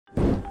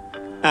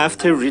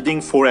After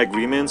reading Four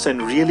Agreements and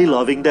really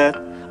loving that,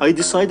 I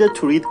decided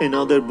to read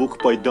another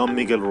book by Don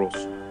Miguel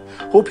Ruiz,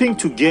 hoping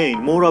to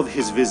gain more of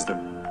his wisdom.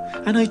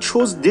 And I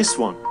chose this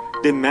one,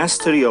 The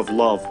Mastery of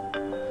Love.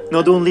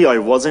 Not only I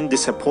wasn't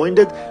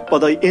disappointed,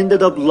 but I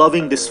ended up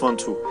loving this one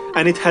too,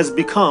 and it has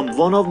become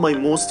one of my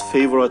most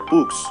favorite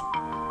books.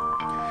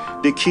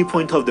 The key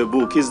point of the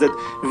book is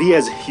that we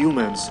as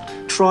humans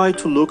try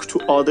to look to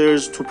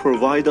others to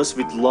provide us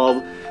with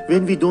love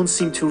when we don't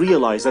seem to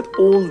realize that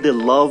all the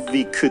love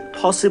we could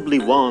possibly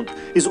want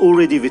is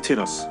already within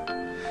us.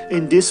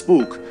 In this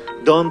book,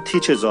 Don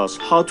teaches us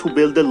how to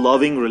build a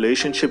loving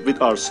relationship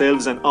with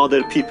ourselves and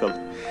other people.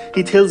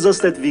 He tells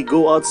us that we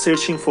go out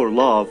searching for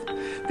love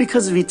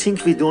because we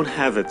think we don't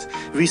have it.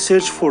 We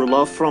search for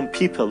love from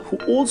people who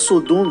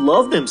also don't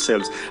love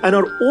themselves and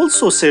are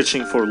also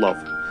searching for love.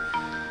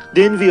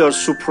 Then we are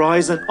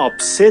surprised and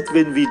upset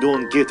when we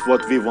don't get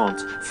what we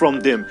want from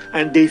them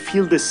and they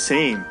feel the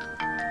same.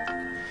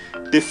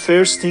 The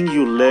first thing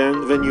you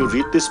learn when you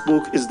read this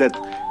book is that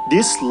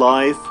this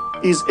life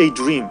is a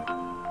dream.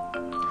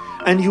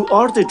 And you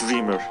are the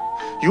dreamer.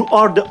 You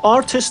are the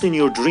artist in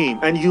your dream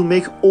and you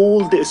make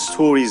all the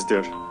stories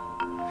there.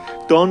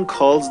 Don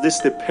calls this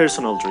the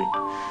personal dream.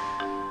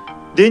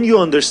 Then you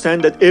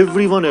understand that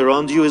everyone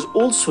around you is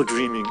also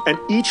dreaming and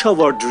each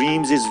of our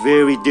dreams is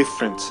very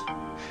different.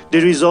 The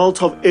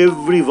result of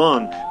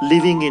everyone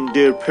living in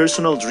their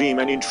personal dream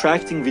and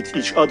interacting with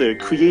each other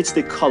creates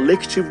the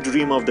collective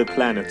dream of the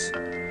planet.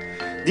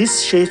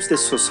 This shapes the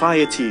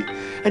society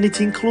and it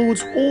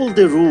includes all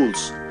the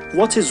rules.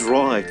 What is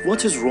right?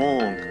 What is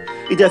wrong?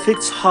 It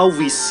affects how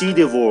we see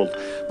the world,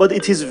 but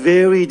it is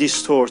very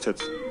distorted.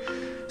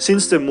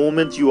 Since the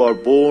moment you are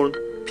born,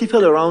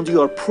 people around you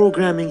are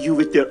programming you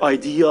with their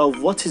idea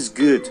of what is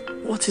good,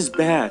 what is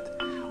bad,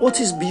 what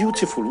is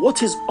beautiful,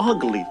 what is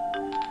ugly.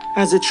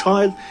 As a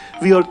child,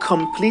 we are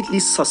completely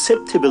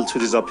susceptible to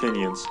these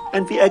opinions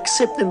and we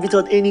accept them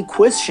without any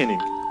questioning.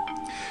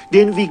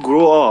 Then we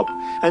grow up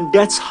and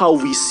that's how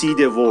we see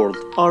the world,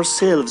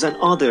 ourselves and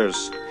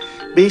others.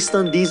 Based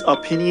on these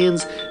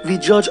opinions, we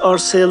judge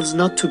ourselves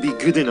not to be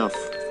good enough.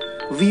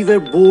 We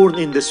were born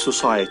in this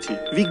society,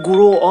 we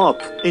grow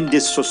up in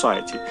this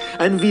society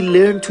and we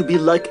learn to be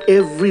like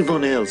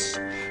everyone else,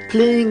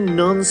 playing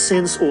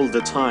nonsense all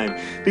the time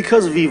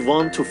because we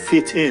want to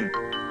fit in.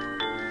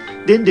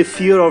 Then the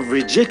fear of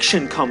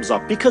rejection comes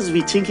up because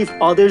we think if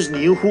others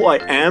knew who I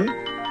am,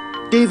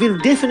 they will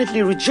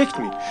definitely reject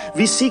me.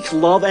 We seek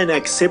love and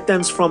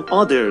acceptance from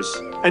others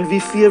and we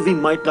fear we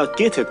might not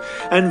get it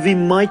and we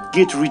might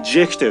get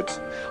rejected.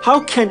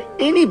 How can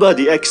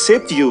anybody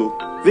accept you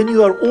when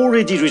you are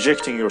already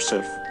rejecting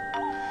yourself?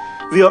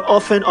 We are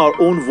often our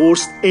own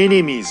worst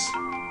enemies.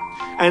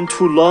 And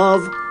to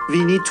love,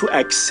 we need to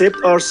accept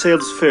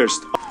ourselves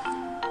first.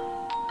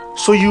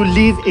 So you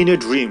live in a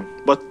dream,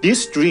 but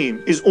this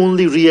dream is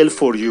only real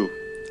for you.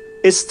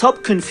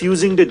 Stop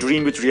confusing the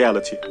dream with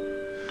reality.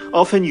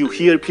 Often you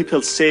hear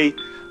people say,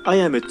 I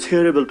am a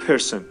terrible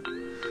person,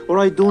 or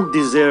I don't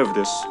deserve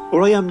this,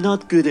 or I am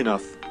not good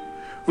enough.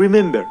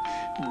 Remember,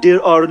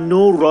 there are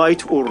no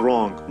right or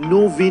wrong,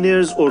 no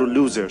winners or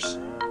losers.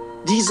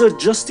 These are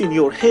just in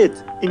your head,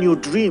 in your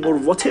dream, or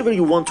whatever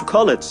you want to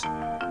call it.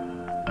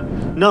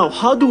 Now,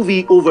 how do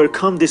we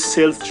overcome this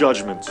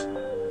self-judgment?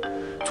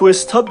 To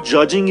stop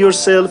judging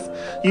yourself,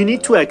 you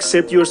need to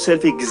accept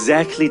yourself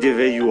exactly the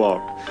way you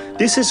are.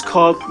 This is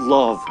called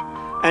love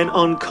and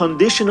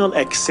unconditional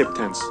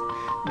acceptance.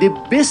 The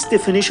best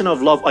definition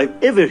of love I've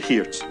ever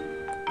heard.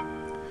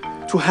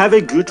 To have a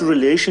good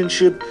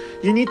relationship,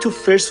 you need to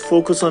first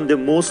focus on the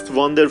most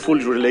wonderful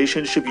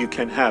relationship you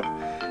can have,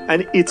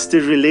 and it's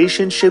the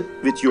relationship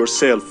with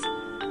yourself.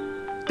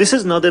 This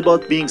is not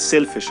about being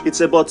selfish,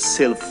 it's about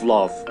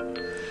self-love.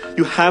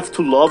 You have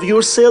to love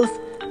yourself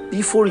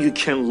before you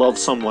can love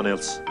someone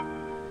else.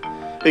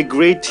 A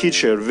great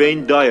teacher,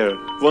 Wayne Dyer,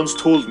 once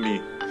told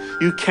me,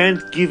 you can't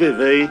give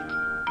away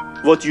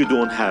what you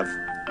don't have.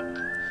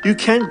 You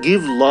can't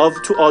give love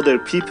to other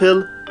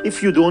people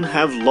if you don't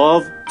have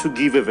love to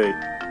give away.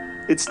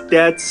 It's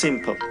that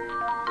simple.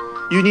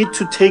 You need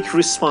to take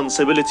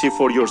responsibility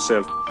for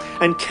yourself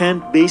and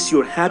can't base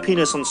your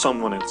happiness on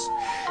someone else.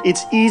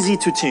 It's easy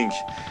to think,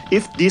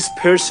 if this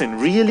person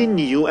really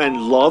knew and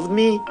loved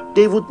me,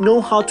 they would know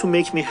how to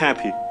make me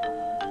happy.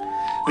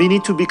 We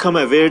need to become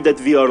aware that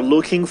we are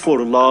looking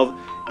for love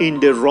in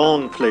the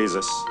wrong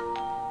places.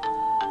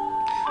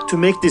 To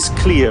make this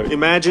clear,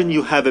 imagine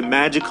you have a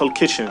magical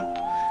kitchen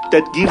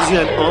that gives you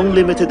an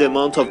unlimited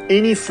amount of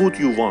any food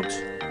you want.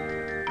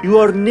 You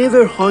are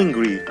never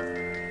hungry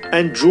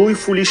and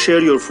joyfully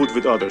share your food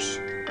with others.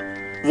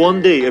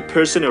 One day a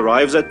person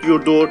arrives at your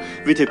door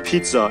with a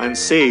pizza and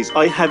says,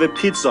 I have a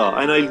pizza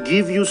and I'll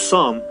give you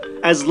some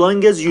as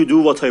long as you do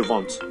what I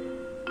want.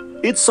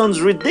 It sounds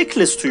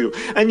ridiculous to you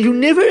and you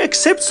never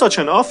accept such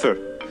an offer.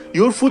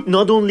 Your food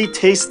not only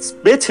tastes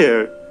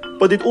better,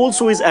 but it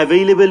also is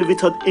available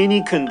without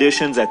any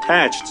conditions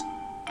attached.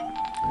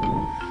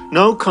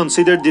 Now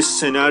consider this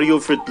scenario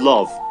with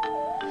love.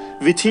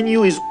 Within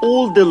you is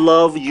all the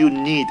love you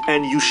need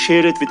and you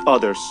share it with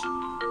others.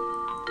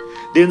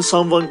 Then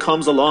someone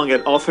comes along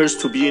and offers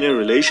to be in a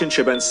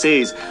relationship and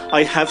says,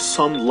 I have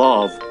some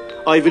love.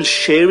 I will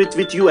share it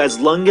with you as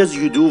long as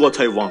you do what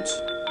I want.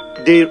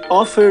 Their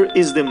offer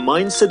is the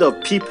mindset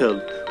of people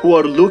who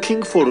are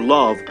looking for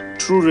love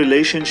through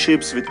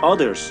relationships with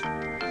others.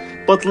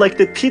 But like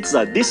the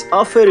pizza, this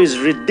offer is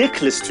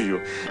ridiculous to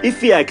you.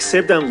 If we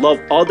accept and love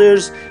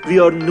others, we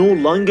are no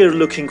longer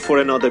looking for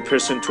another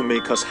person to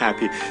make us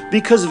happy,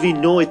 because we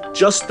know it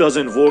just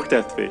doesn't work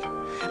that way.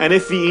 And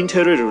if we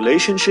enter a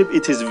relationship,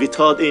 it is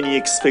without any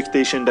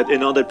expectation that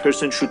another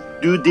person should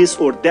do this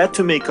or that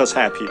to make us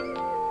happy.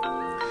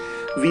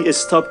 We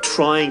stop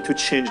trying to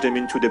change them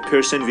into the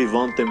person we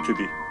want them to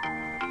be.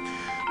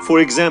 For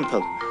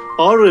example,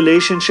 our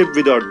relationship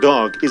with our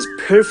dog is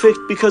perfect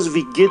because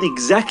we get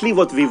exactly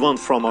what we want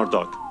from our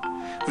dog.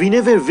 We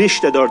never wish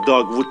that our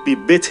dog would be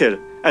better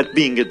at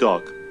being a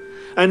dog,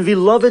 and we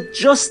love it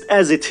just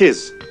as it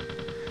is.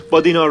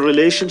 But in our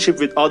relationship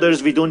with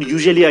others, we don't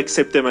usually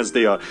accept them as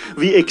they are.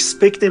 We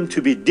expect them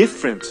to be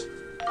different.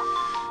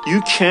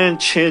 You can't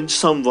change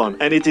someone,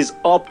 and it is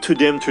up to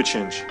them to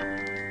change.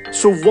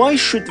 So why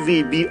should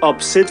we be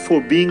upset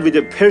for being with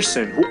a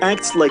person who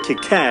acts like a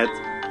cat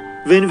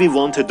when we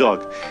want a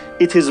dog?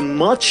 It is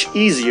much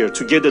easier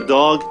to get a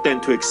dog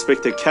than to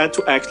expect a cat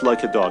to act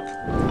like a dog.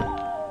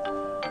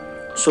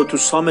 So to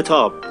sum it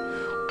up,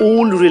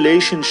 all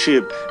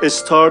relationships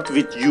start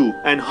with you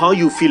and how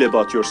you feel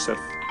about yourself.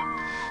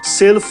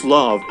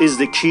 Self-love is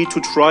the key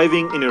to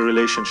thriving in a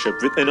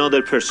relationship with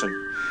another person.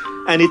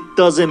 And it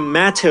doesn't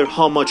matter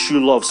how much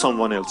you love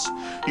someone else.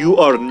 You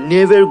are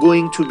never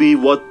going to be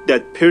what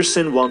that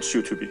person wants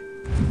you to be.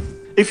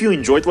 If you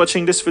enjoyed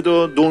watching this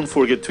video, don't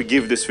forget to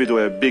give this video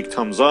a big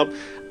thumbs up.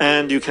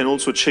 And you can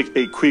also check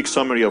a quick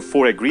summary of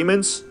 4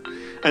 agreements.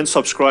 And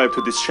subscribe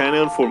to this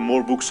channel for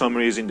more book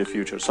summaries in the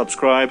future.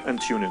 Subscribe and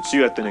tune in. See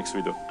you at the next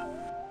video.